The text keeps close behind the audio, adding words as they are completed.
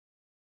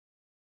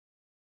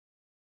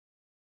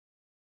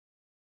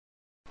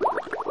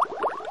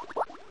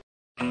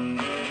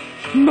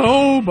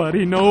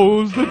Nobody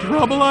knows the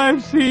trouble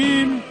I've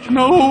seen.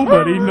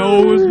 Nobody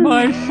knows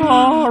my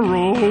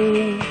sorrow.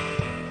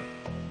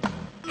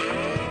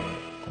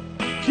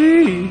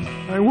 Gee,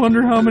 I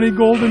wonder how many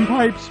golden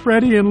pipes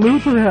Freddi and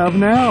Luther have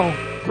now.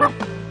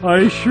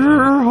 I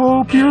sure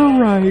hope you're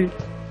right.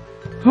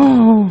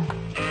 Oh.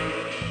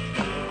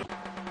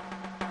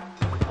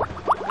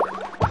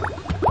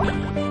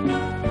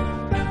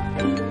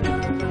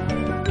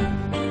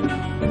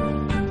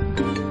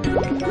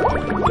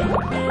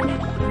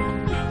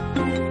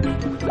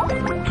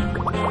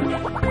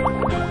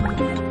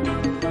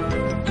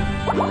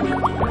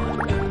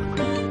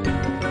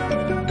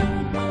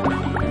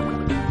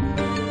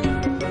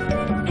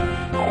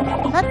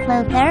 Look,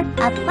 Luther,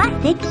 a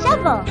plastic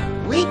shovel.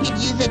 We could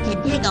use it to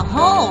dig a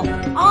hole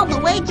all the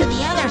way to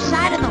the other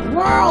side of the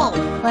world.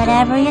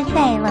 Whatever you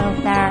say,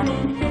 Luther.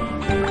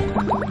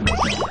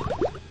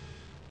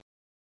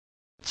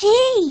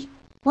 Gee,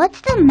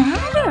 what's the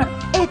matter?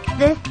 It's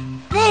this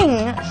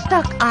thing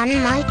stuck on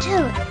my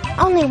tooth.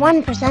 Only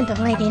 1% of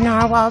lady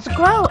narwhals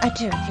grow a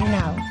tooth, you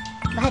know.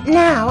 But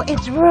now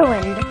it's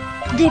ruined,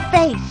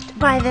 defaced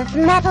by this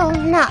metal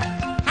nut.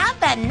 How'd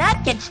that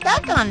nut get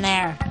stuck on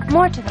there?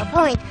 More to the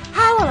point,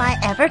 how will I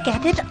ever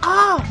get it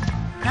off?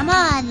 Come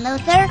on,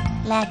 Luther.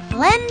 Let's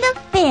lend a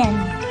fin.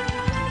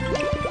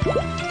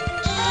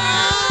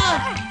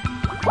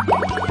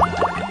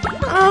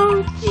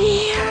 Oh,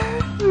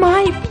 dear.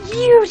 My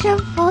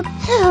beautiful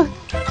tooth.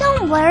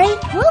 Don't worry,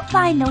 we'll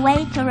find a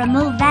way to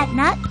remove that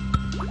nut.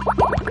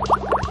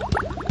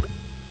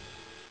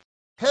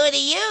 Who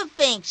do you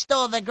think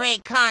stole the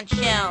great conch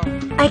shell?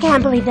 I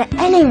can't believe that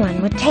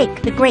anyone would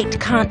take the great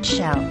conch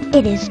shell.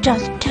 It is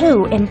just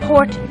too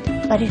important.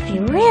 But if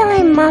you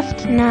really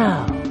must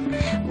know,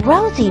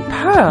 Rosie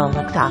Pearl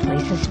looks awfully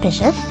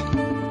suspicious.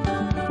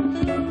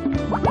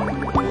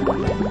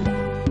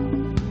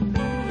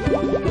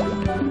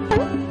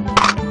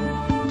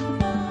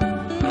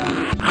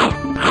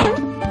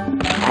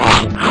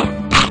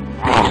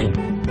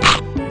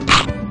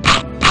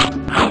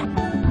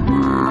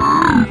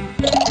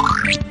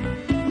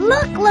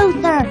 Look,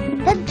 Luther,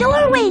 the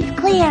doorway's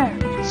clear.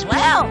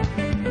 Swell!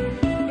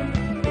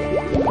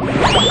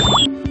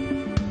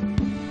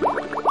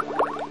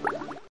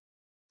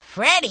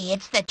 Freddi,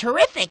 it's the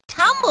terrific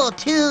tumble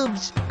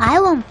tubes. I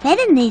won't fit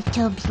in these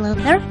tubes,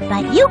 Luther,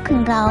 but you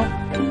can go.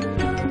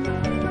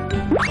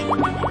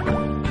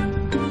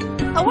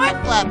 A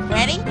work glove,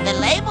 Freddi. The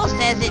label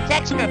says it's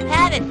extra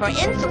padded for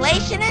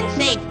insulation and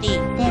safety.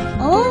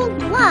 This old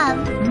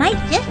glove might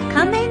just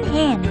come in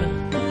handy.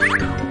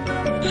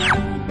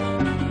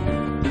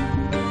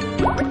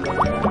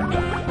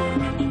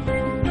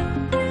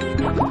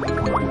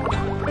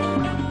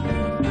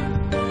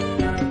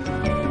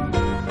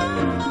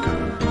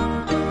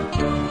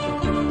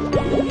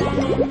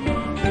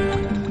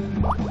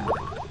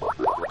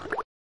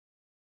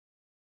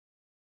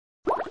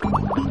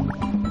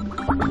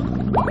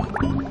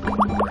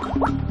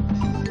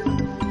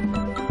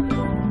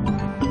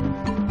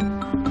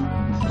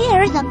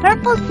 Here's a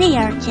purple sea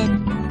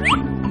urchin.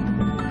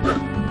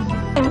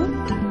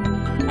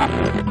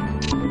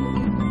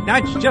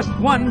 That's just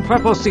one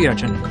purple sea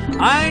urchin.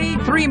 I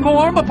need 3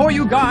 more before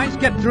you guys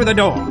get through the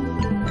door.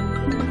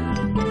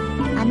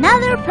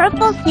 Another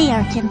purple sea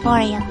urchin for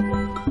you.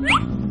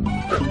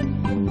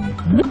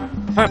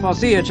 Purple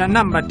sea urchin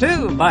number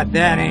 2, but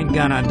that ain't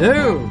gonna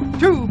do.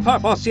 2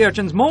 purple sea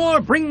urchins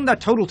more bring the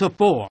total to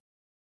 4.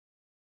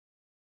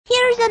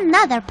 Here's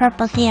another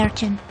purple sea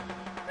urchin.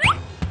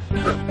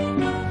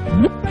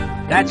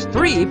 That's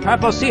 3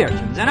 purple sea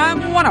urchins, and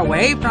I'm 1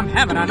 away from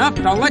having enough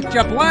to let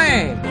you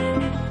play.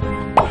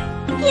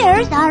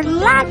 Here's our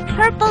last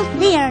purple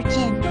sea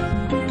urchin.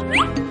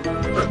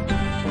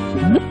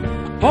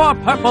 4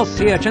 purple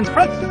sea urchins,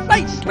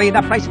 precisely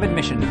the price of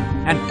admission.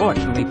 And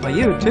fortunately for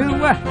you two,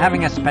 we're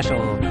having a special.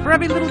 For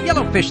every little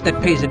yellow fish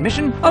that pays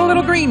admission, a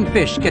little green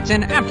fish gets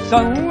in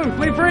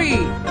absolutely free.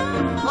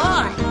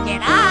 Boy,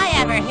 did I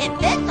ever hit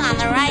this on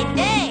the right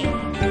day.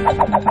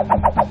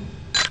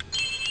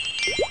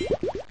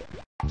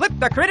 Flip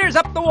the critters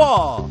up the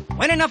wall.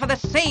 When enough of the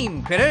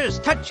same critters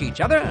touch each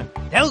other,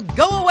 they'll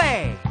go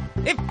away.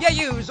 If you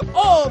use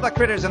all the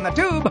critters in the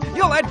tube,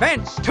 you'll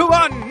advance to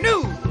a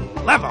new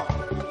level.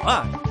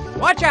 But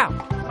watch out.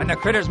 When the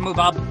critters move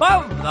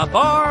above the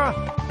bar,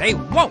 they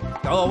won't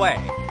go away.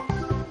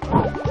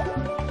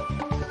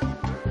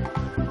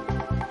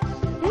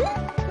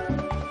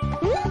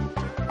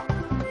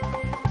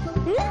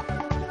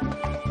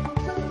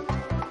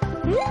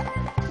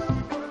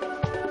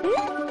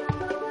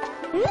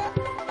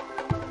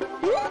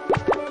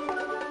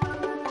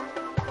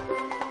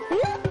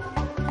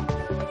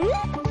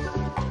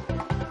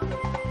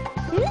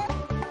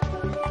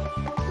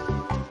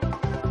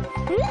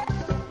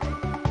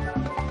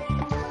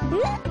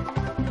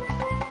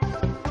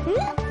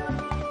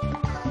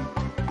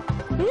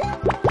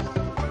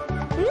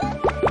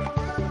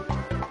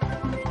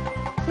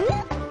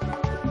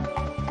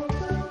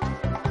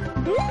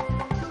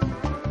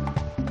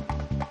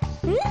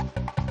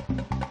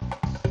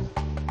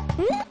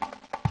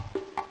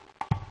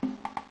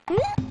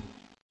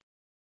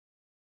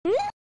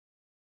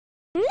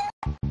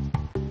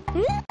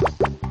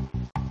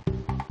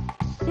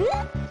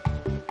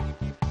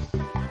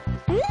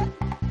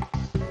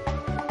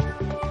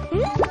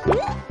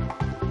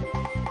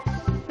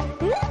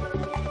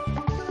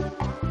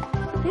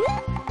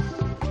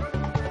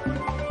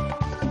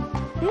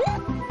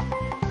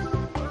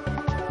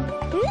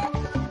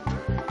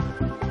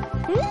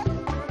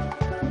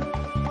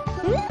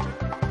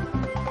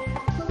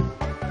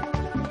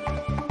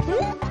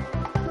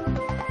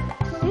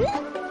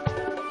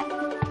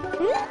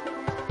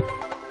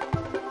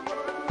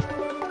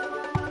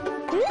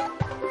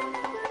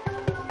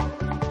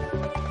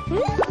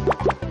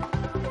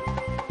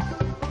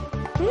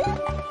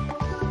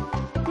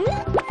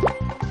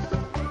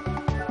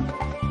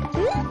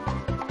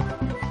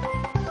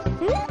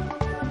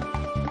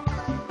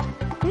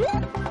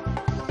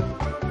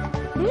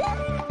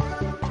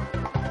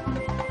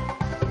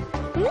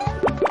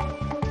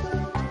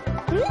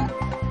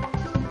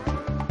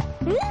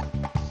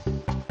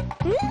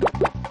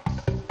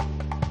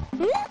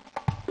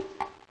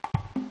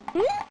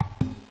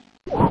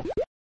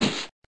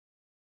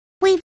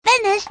 We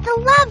finished the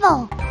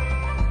level.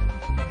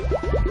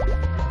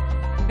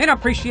 In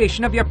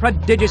appreciation of your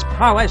prodigious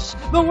prowess,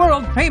 the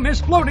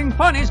world-famous Floating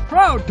Fun is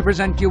proud to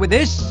present you with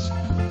this,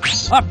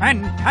 a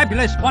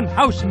fantabulous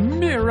one-house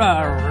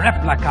mirror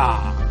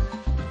replica.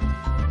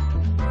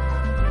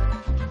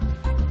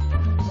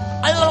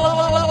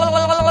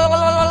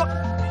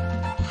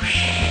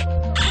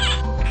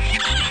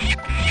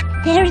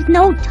 There's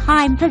no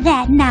time for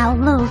that now,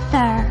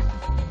 Luther.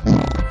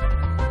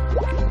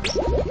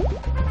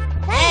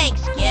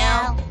 Thanks,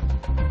 Gill.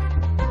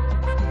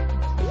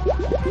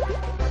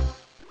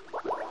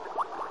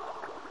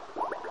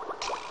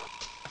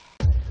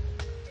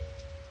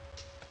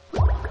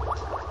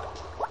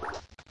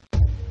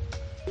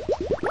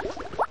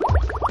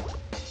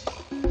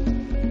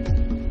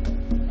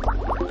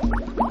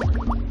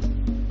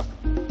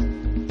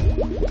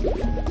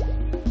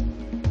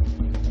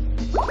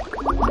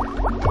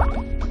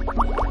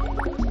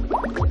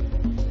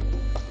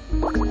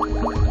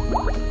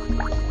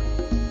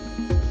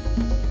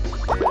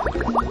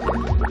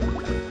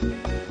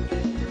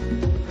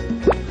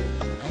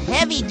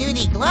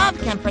 Heavy-duty glove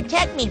can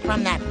protect me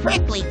from that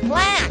prickly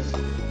plant.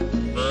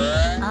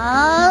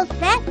 All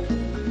set.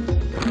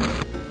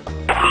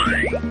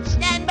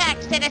 Stand back,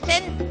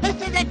 citizen.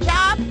 This is a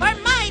job for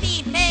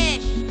mighty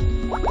fish.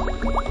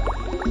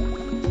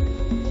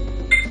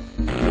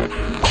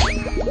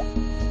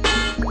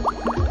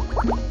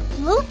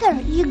 Luther,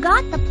 you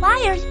got the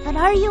pliers, but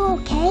are you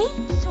okay?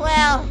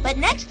 Swell, but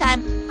next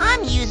time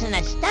I'm using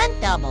a stunt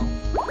double.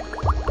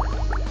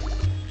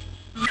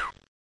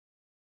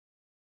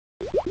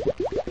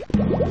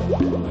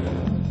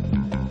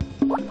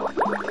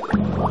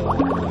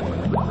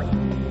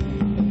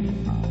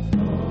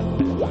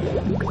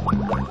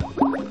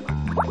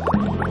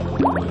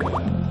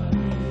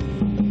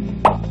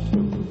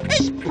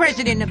 As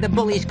president of the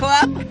Bullies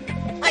Club,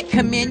 I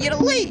command you to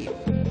leave.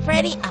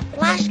 Freddy, a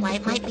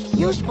flashlight might be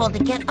useful to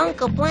get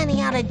Uncle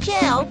Blenny out of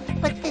jail,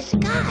 but this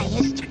guy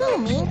is too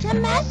mean to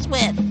mess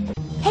with.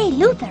 Hey,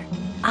 Luther,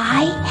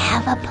 I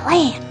have a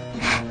plan.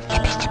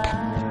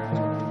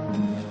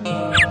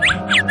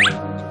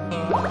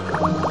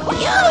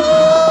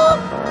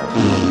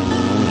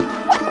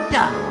 What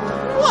the?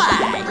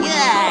 What?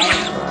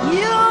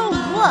 You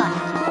what?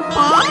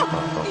 Huh?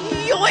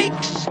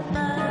 Yoinks!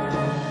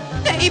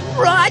 They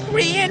brought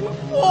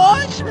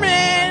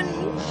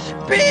reinforcements!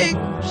 Big,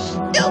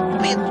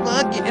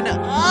 stupid-looking,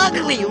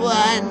 ugly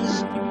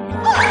ones!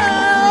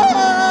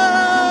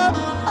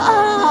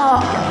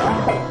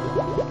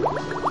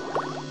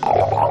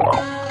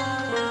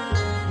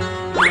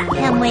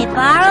 Can we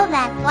borrow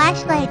that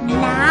flashlight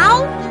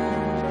now?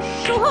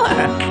 Sure!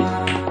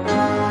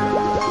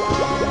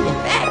 In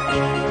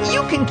fact,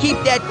 you can keep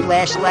that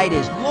flashlight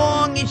as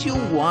long as you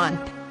want.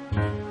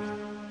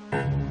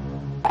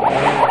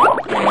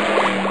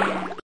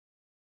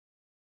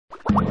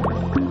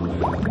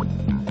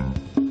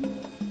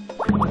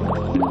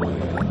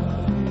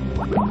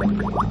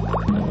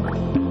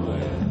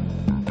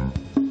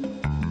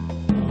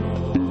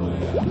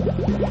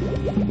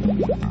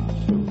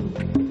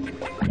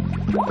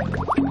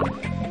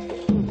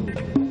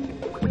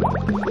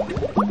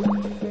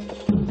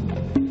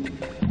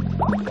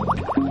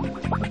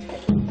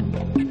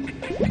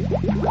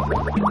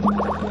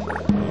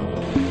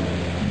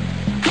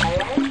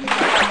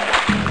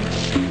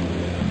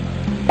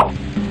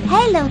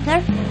 Hey, Luther,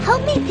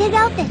 help me dig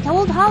out this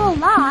old hollow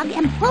log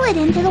and pull it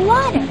into the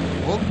water.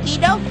 Okie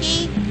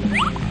dokie.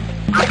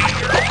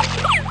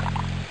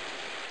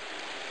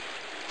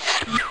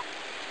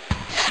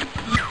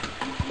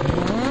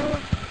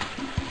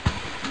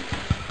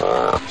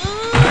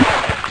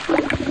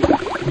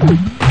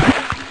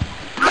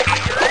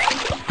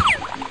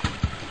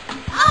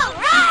 All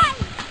right!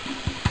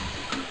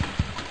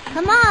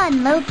 Come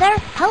on, Luther,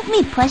 help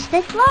me push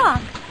this log.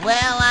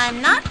 Well,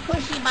 I'm not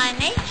pushy by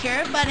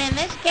nature, but in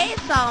this case,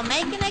 I'll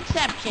make an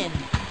exception.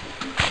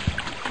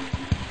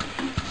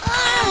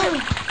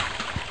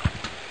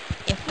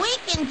 If we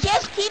can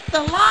just keep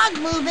the log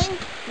moving,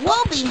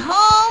 we'll be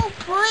home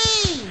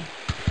free.